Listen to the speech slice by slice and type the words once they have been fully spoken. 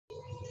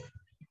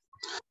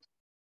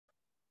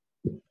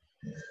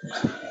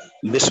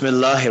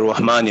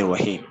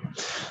Bismillahirrahmanirrahim.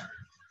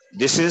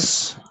 This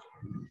is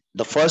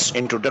the first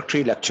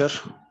introductory lecture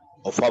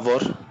of our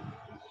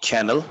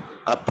channel,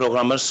 A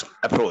Programmer's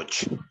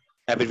Approach,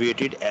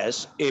 abbreviated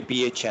as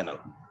APA channel.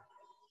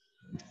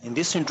 In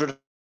this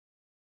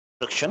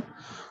introduction,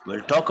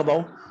 we'll talk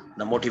about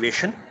the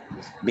motivation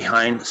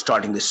behind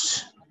starting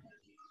this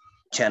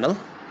channel,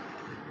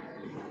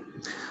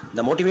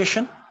 the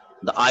motivation,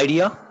 the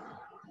idea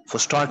for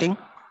starting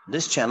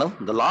this channel.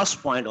 The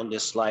last point on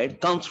this slide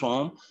comes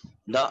from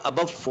the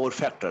above four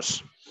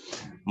factors.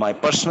 My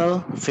personal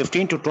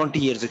 15 to 20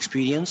 years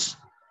experience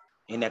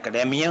in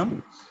academia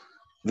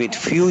with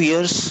few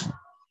years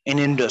in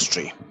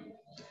industry.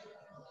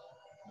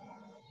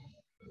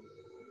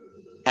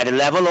 At a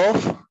level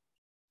of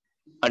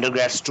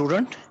undergrad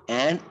student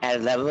and at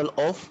a level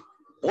of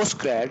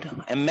postgrad,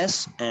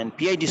 MS and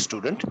PhD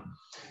student,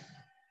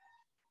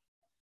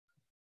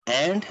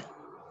 and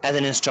as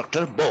an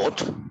instructor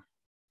both,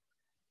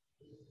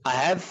 I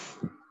have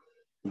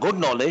good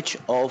knowledge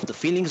of the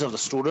feelings of the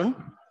student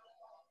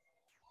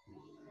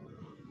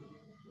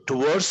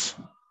towards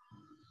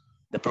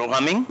the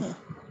programming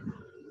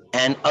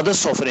and other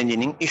software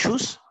engineering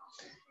issues,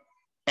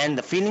 and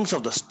the feelings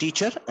of the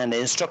teacher and the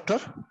instructor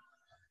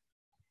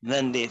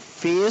when they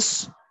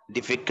face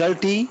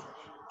difficulty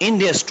in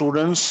their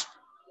students,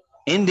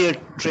 in their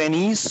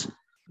trainees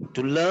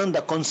to learn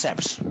the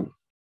concepts.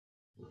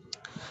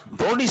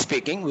 Broadly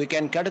speaking, we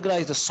can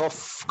categorize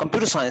the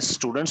computer science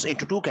students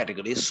into two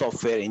categories: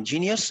 software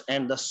engineers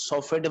and the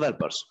software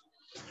developers.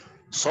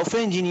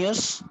 Software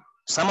engineers,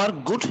 some are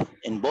good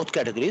in both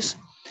categories.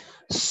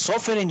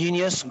 Software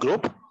engineers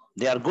group,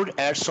 they are good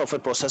at software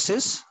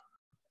processes,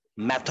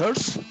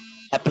 methods,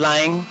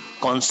 applying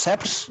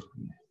concepts,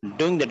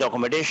 doing the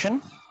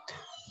documentation,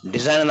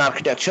 design and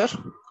architecture,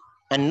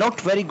 and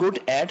not very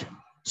good at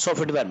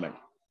software development.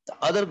 The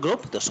other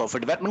group, the software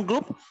development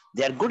group,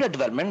 they are good at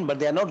development, but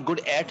they are not good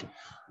at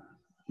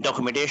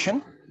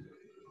documentation,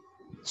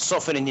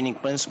 software engineering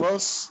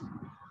principles,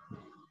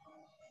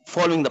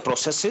 following the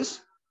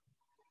processes,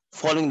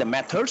 following the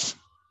methods,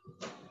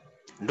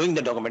 doing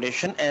the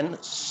documentation and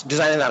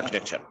design and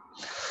architecture.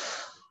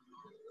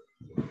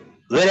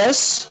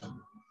 Whereas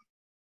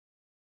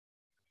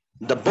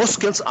the both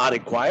skills are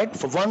required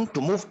for one to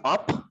move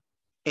up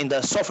in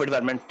the software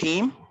development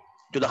team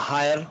to the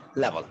higher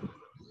level.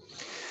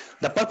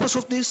 The purpose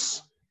of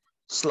these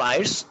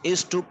slides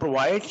is to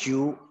provide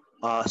you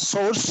a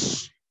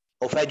source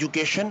of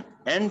education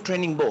and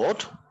training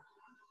both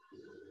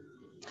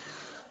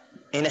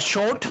in a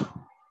short,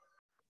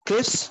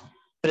 crisp,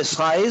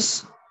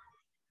 precise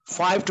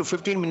 5 to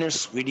 15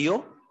 minutes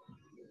video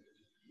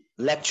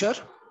lecture,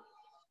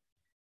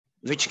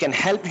 which can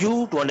help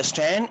you to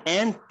understand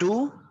and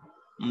to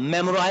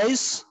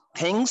memorize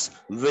things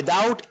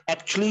without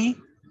actually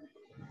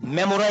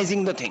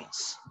memorizing the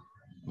things.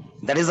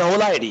 That is the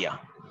whole idea.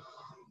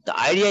 The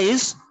idea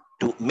is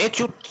to make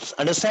you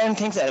understand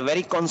things at a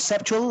very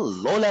conceptual,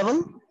 low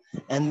level,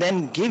 and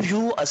then give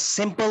you a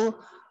simple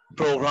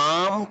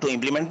program to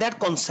implement that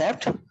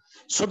concept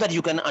so that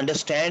you can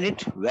understand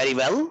it very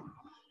well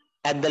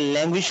at the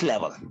language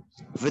level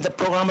with the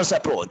programmer's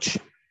approach.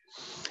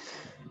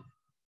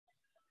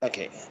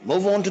 Okay,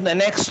 move on to the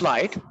next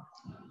slide.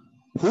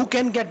 Who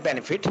can get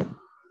benefit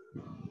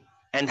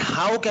and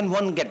how can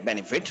one get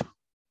benefit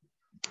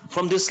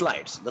from these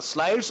slides? The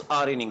slides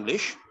are in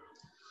English.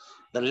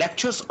 The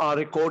lectures are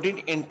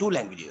recorded in two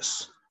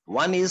languages.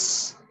 One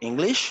is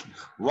English,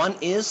 one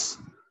is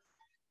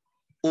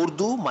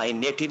Urdu, my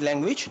native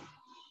language.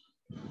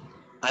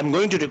 I'm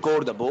going to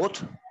record the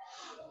both.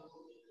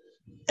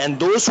 And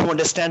those who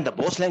understand the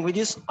both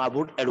languages, I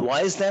would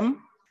advise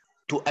them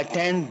to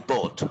attend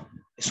both.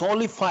 It's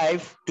only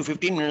 5 to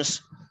 15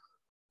 minutes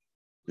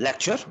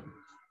lecture.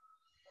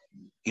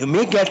 You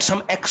may get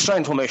some extra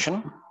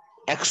information,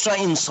 extra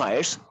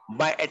insights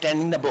by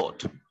attending the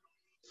both.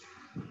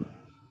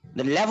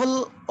 The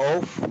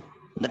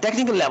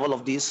technical level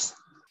of these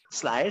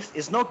slides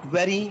is not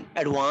very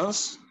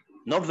advanced,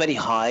 not very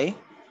high.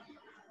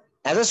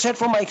 As I said,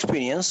 from my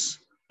experience,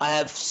 I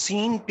have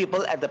seen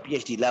people at the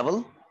PhD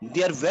level.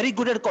 They are very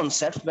good at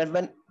concepts, but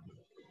when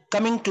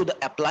coming to the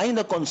applying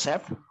the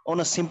concept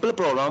on a simple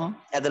program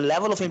at the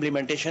level of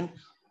implementation,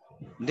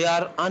 they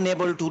are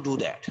unable to do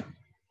that.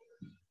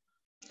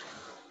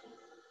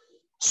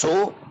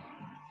 So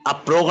a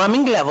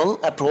programming level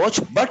approach,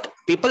 but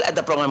people at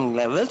the programming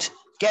levels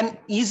can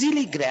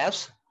easily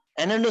grasp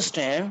and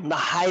understand the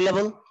high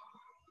level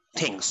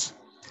things.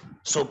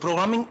 So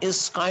programming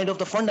is kind of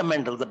the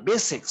fundamental, the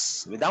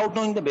basics. Without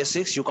knowing the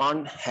basics, you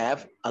can't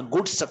have a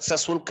good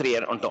successful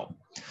career on top.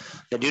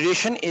 The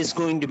duration is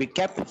going to be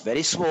kept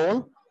very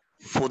small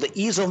for the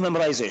ease of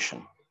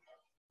memorization.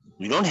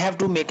 You don't have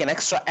to make an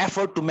extra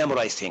effort to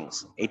memorize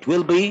things. It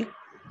will be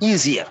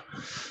easier.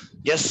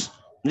 Just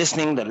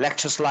listening the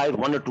lecture slide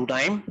 1 or 2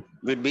 times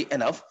will be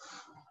enough,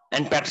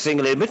 and practicing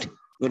a little bit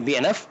will be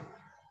enough.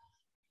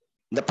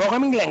 The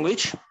programming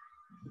language,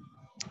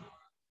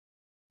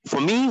 for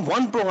me,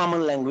 one programmer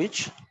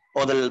language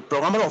or the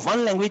programmer of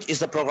one language is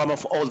the programmer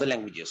of all the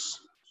languages.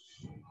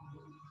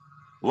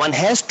 One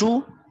has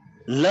to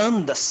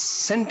learn the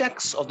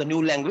syntax of the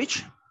new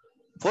language.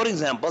 For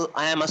example,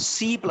 I am a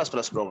C++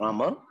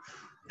 programmer.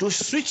 To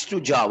switch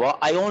to Java,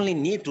 I only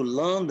need to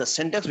learn the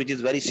syntax, which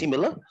is very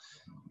similar,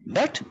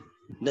 but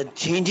the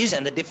changes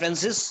and the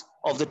differences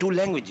of the two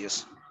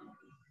languages.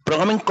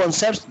 Programming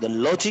concepts, the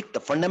logic, the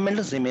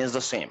fundamentals remains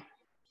the same.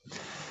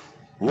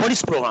 What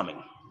is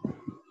programming?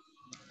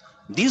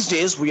 These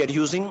days, we are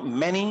using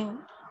many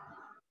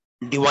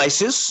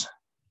devices,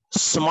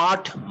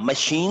 smart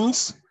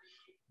machines,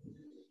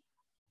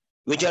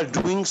 which are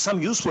doing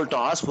some useful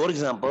tasks. For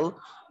example,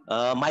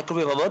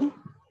 microwave oven,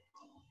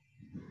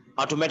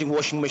 automatic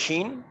washing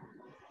machine,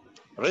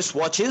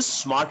 wristwatches,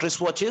 smart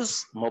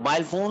wristwatches,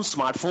 mobile phones,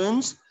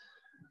 smartphones.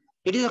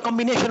 It is a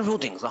combination of two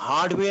things, the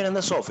hardware and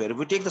the software. If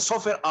we take the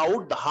software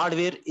out, the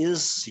hardware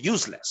is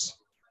useless.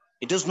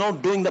 It is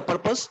not doing the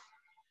purpose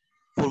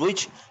for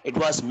which it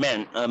was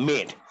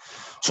made.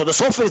 So the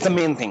software is the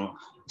main thing.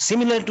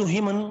 Similar to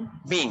human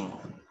being,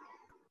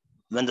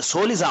 when the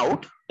soul is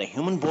out, the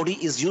human body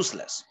is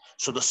useless.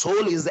 So the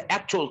soul is the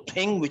actual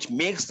thing which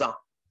makes the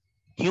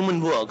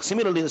human work.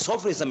 Similarly, the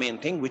software is the main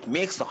thing which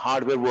makes the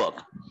hardware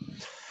work.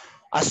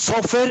 A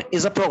software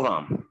is a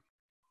program,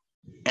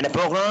 and a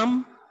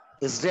program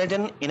is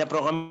written in a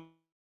programming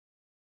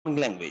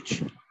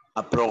language.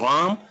 A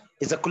program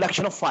is a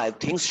collection of 5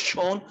 things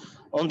shown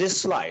on this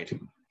slide.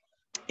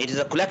 It is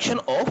a collection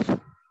of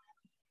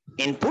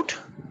input,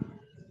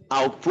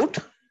 output,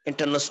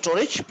 internal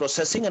storage,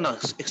 processing, and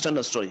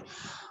external storage.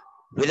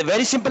 With a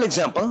very simple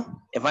example,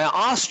 if I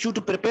ask you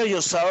to prepare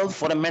yourself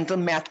for a mental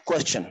math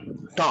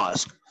question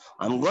task,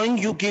 I'm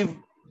going to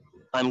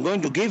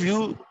give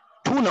you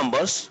 2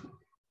 numbers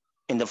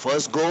in the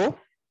first go,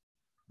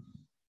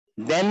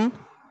 then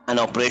an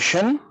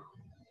operation,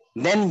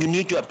 then you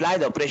need to apply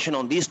the operation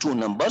on these 2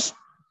 numbers,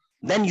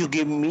 then you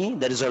give me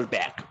the result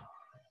back.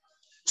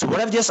 So what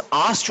I've just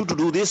asked you to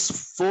do,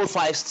 this 4 or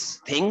 5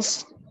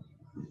 things,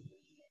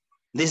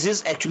 this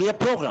is actually a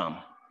program.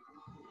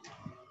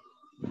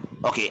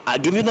 Okay, I'll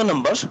give you the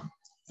numbers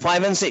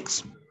 5 and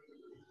 6.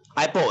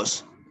 I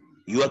pause.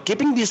 You are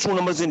keeping these 2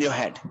 numbers in your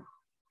head,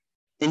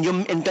 in your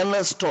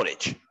internal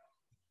storage.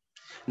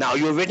 Now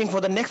you're waiting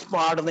for the next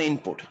part of the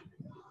input.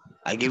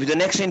 I give you the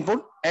next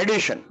input,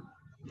 addition.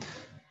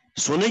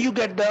 Sooner you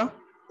get the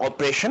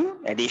operation,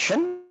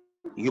 addition,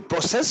 you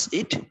process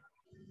it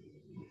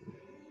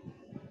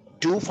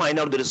to find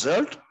out the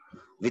result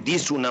with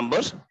these 2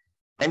 numbers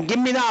and give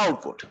me the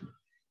output.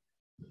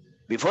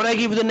 Before I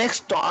give you the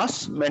next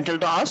task, mental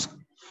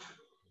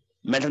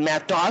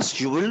math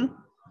task, you will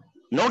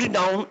note it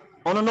down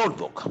on a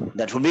notebook.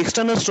 That will be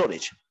external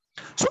storage.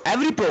 So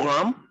every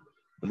program,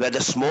 whether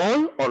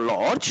small or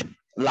large,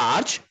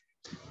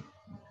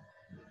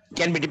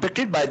 can be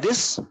depicted by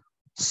this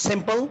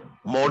simple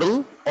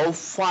model of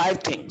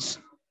 5 things.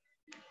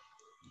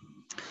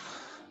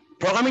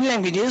 Programming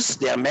languages,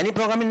 there are many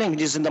programming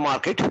languages in the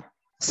market.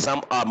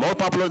 Some are more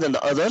popular than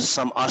the others,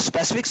 some are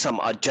specific,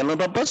 some are general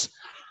purpose.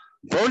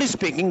 Broadly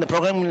speaking, the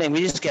programming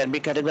languages can be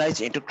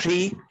categorized into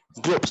 3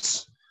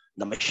 groups.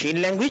 The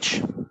machine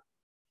language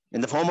in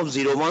the form of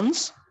 0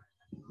 ones,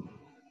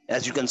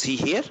 as you can see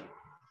here.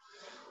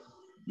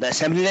 The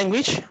assembly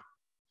language,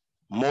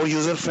 more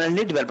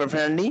user-friendly,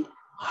 developer-friendly.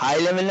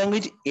 High-level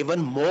language,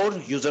 even more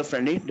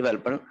user-friendly,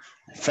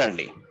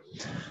 developer-friendly.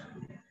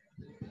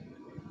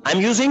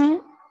 I'm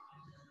using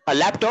a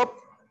laptop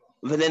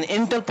with an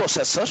Intel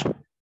processor.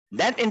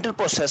 That Intel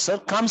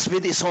processor comes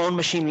with its own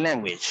machine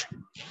language.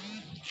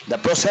 The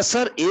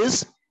processor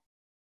is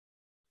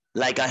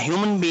like a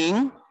human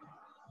being.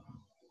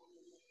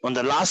 On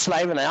the last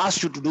slide, when I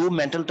asked you to do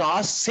mental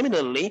tasks,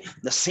 similarly,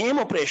 the same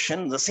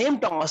operation, the same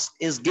task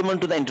is given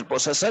to the Intel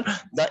processor.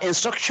 The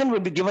instruction will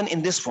be given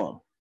in this form,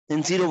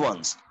 in 0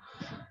 ones.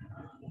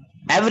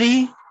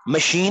 Every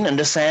machine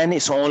understands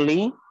its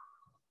only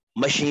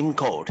machine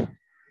code.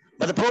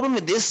 But the problem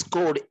with this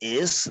code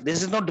is,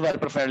 this is not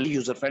developer friendly,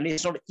 user friendly.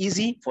 It's not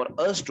easy for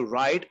us to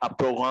write a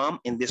program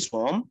in this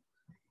form.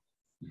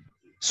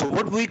 So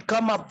what we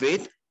come up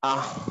with, a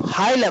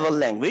high level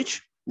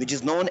language, which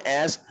is known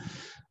as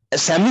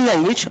assembly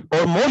language,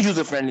 or more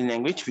user friendly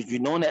language, which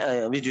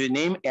we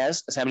name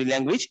as assembly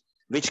language,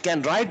 which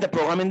can write the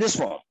program in this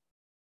form.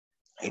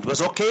 It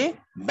was okay,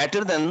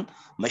 better than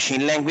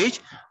machine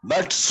language,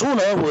 but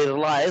sooner we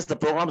realized the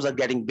programs are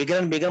getting bigger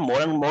and bigger,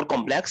 more and more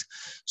complex.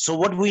 So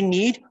what we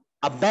need,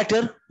 a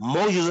better,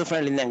 more user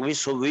friendly language.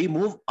 So we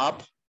move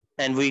up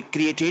and we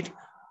created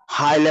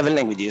high level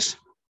languages.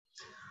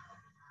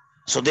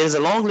 So there is a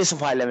long list of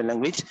high level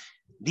language.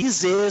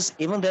 These days,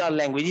 even there are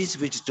languages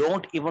which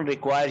don't even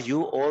require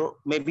you, or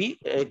maybe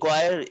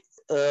require,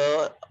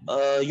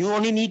 you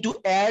only need to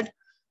add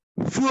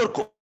fewer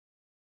code.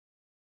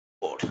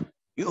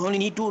 You only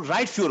need to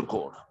write fewer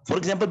code. For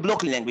example,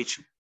 blocking language.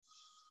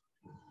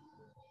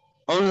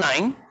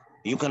 Online,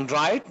 you can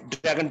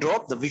write, drag and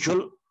drop the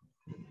visual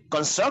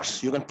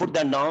constructs. You can put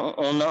that down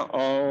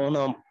on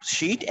a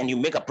sheet and you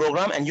make a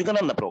program and you can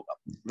run the program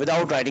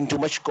without writing too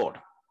much code.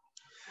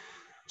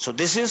 So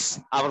this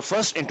is our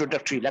first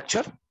introductory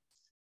lecture.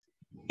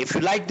 If you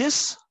like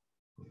this,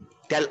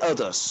 tell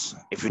others.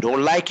 If you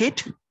don't like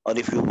it, or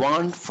if you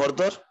want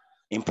further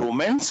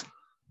improvements,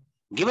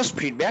 give us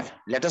feedback,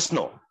 let us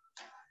know.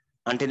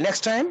 Until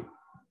next time,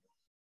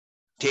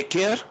 take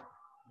care.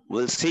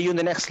 We'll see you in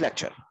the next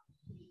lecture.